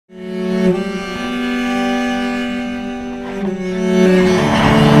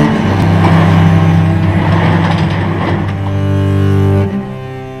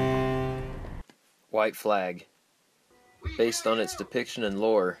white flag. Based on its depiction and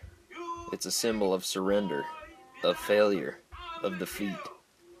lore, it's a symbol of surrender, of failure, of defeat.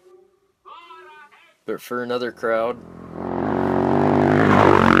 But for another crowd,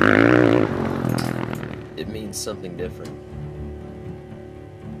 it means something different.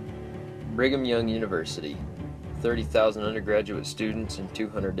 Brigham Young University, 30,000 undergraduate students and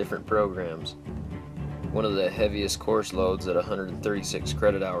 200 different programs. One of the heaviest course loads at 136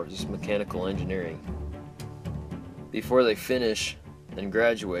 credit hours is mechanical engineering. Before they finish and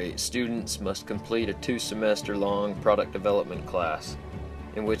graduate, students must complete a 2-semester-long product development class,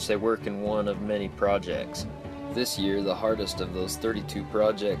 in which they work in one of many projects. This year, the hardest of those 32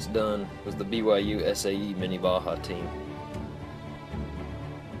 projects done was the BYU SAE Mini Baja team.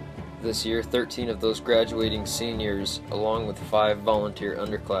 This year, 13 of those graduating seniors, along with 5 volunteer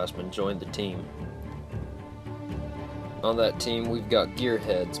underclassmen, joined the team. On that team, we've got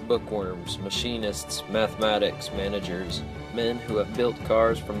gearheads, bookworms, machinists, mathematics, managers, men who have built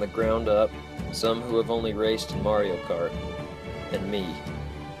cars from the ground up, some who have only raced in Mario Kart, and me.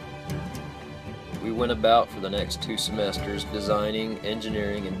 We went about for the next 2 semesters designing,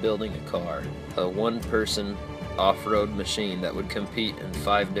 engineering, and building a car, a one-person off-road machine that would compete in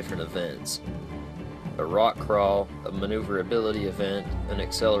 5 different events. A rock crawl, a maneuverability event, an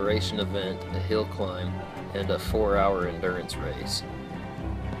acceleration event, a hill climb, and a 4-hour endurance race.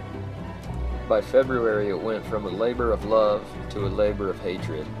 By February, it went from a labor of love to a labor of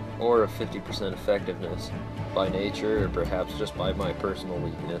hatred, or a 50% effectiveness, by nature or perhaps just by my personal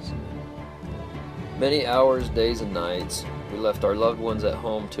weakness. Many hours, days, and nights, we left our loved ones at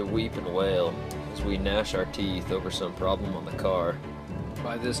home to weep and wail as we gnash our teeth over some problem on the car.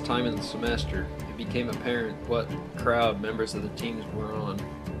 By this time in the semester, it became apparent what crowd members of the teams were on,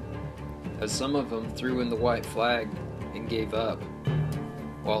 as some of them threw in the white flag and gave up,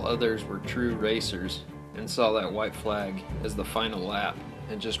 while others were true racers and saw that white flag as the final lap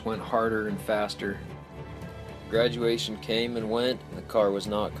and just went harder and faster. Graduation came and went, and the car was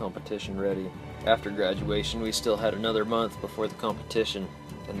not competition ready. After graduation, we still had another month before the competition,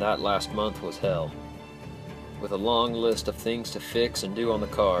 and that last month was hell. With a long list of things to fix and do on the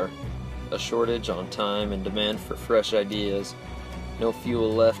car, a shortage on time and demand for fresh ideas, no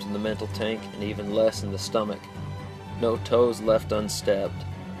fuel left in the mental tank and even less in the stomach, no toes left unstepped,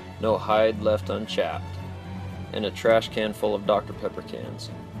 no hide left unchapped, and a trash can full of Dr. Pepper cans.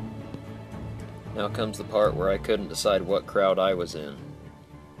 Now comes the part where I couldn't decide what crowd I was in.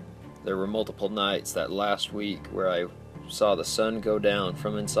 There were multiple nights that last week where I saw the sun go down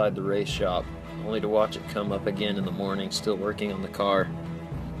from inside the race shop, only to watch it come up again in the morning still working on the car.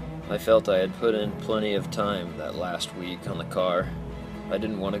 I felt I had put in plenty of time that last week on the car. I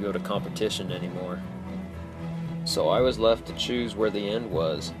didn't want to go to competition anymore. So I was left to choose where the end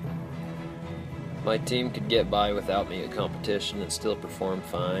was. My team could get by without me at competition and still perform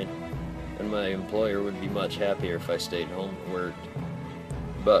fine, and my employer would be much happier if I stayed home and worked.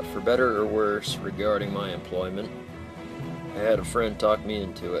 But for better or worse regarding my employment, I had a friend talk me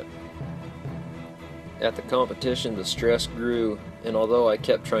into it. At the competition, the stress grew, and although I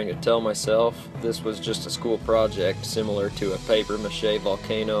kept trying to tell myself this was just a school project similar to a papier-mâché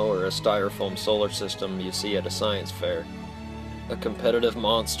volcano or a styrofoam solar system you see at a science fair, a competitive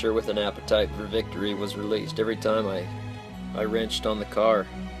monster with an appetite for victory was released every time I wrenched on the car.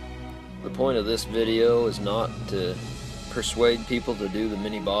 The point of this video is not to persuade people to do the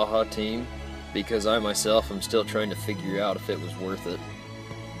Mini Baja team, because I myself am still trying to figure out if it was worth it.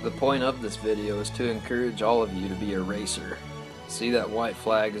 The point of this video is to encourage all of you to be a racer. See that white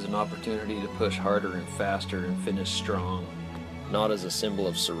flag as an opportunity to push harder and faster and finish strong, not as a symbol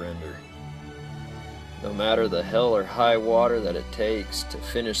of surrender. No matter the hell or high water that it takes to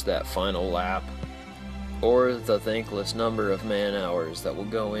finish that final lap, or the thankless number of man hours that will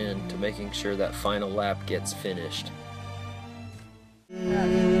go into making sure that final lap gets finished.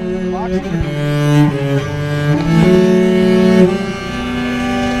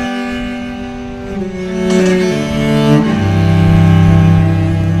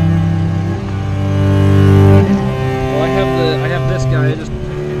 I have this guy just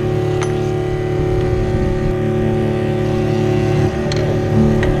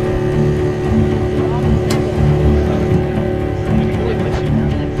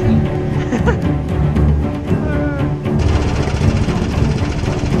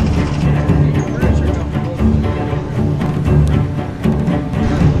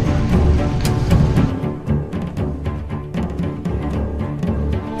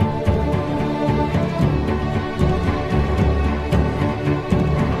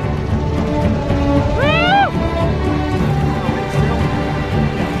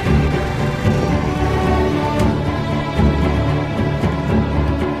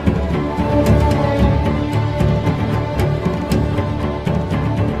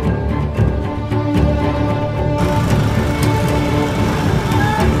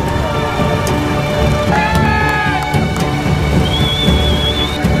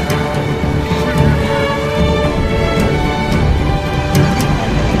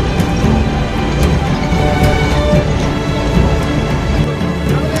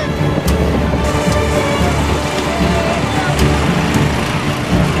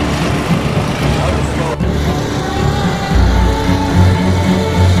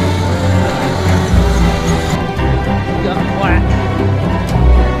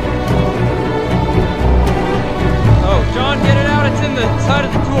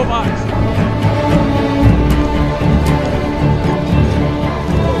toolbox.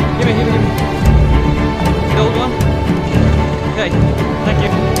 Give me. Build one. Okay, thank you.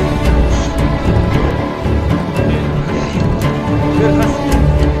 Good.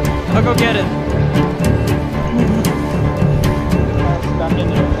 I'll go get it. Back in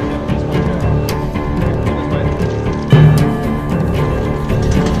there.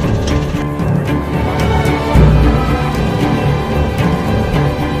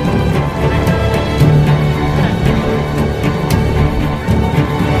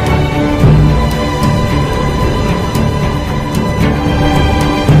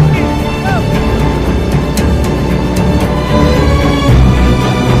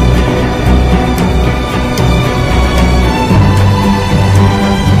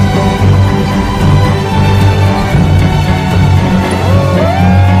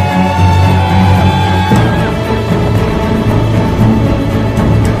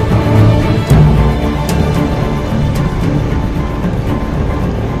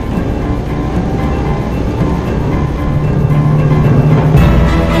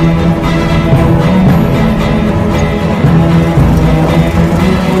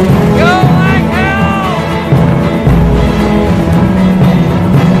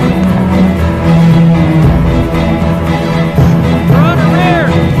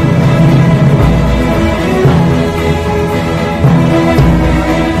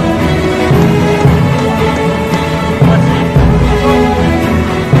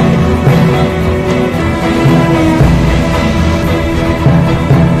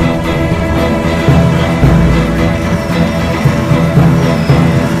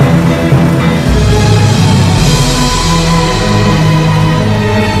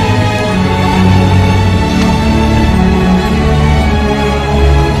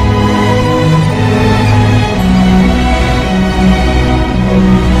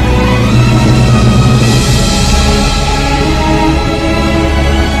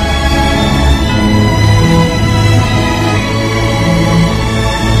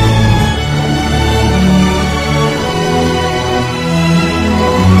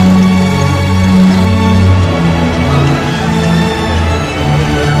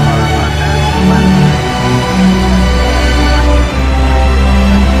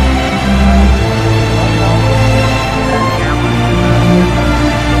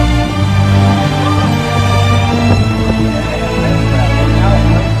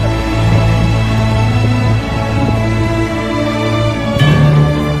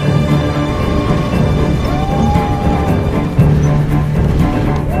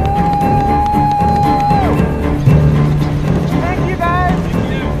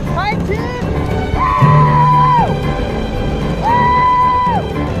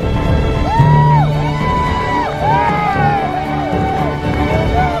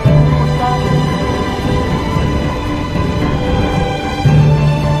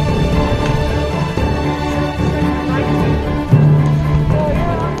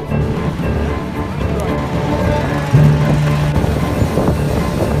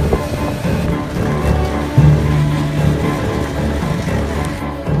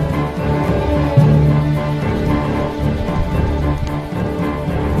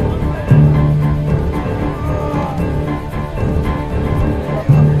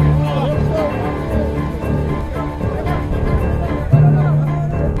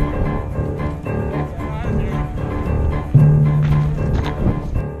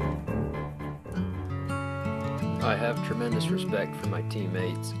 I have tremendous respect for my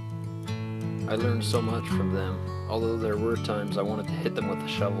teammates. I learned so much from them, although there were times I wanted to hit them with a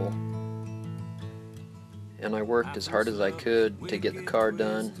shovel. And I worked as hard as I could to get the car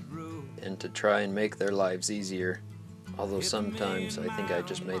done and to try and make their lives easier, although sometimes I think I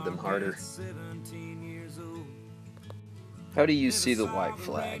just made them harder. How do you see the white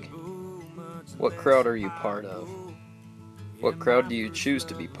flag? What crowd are you part of? What crowd do you choose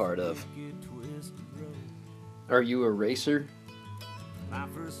to be part of? Are you a racer?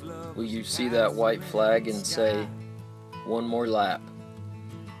 Will you see that white flag and say, "One more lap"?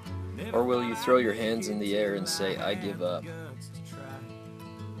 Or will you throw your hands in the air and say, "I give up"?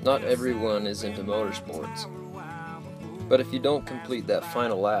 Not everyone is into motorsports, but if you don't complete that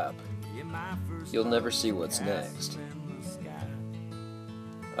final lap, you'll never see what's next.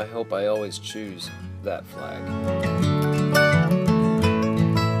 I hope I always choose that flag.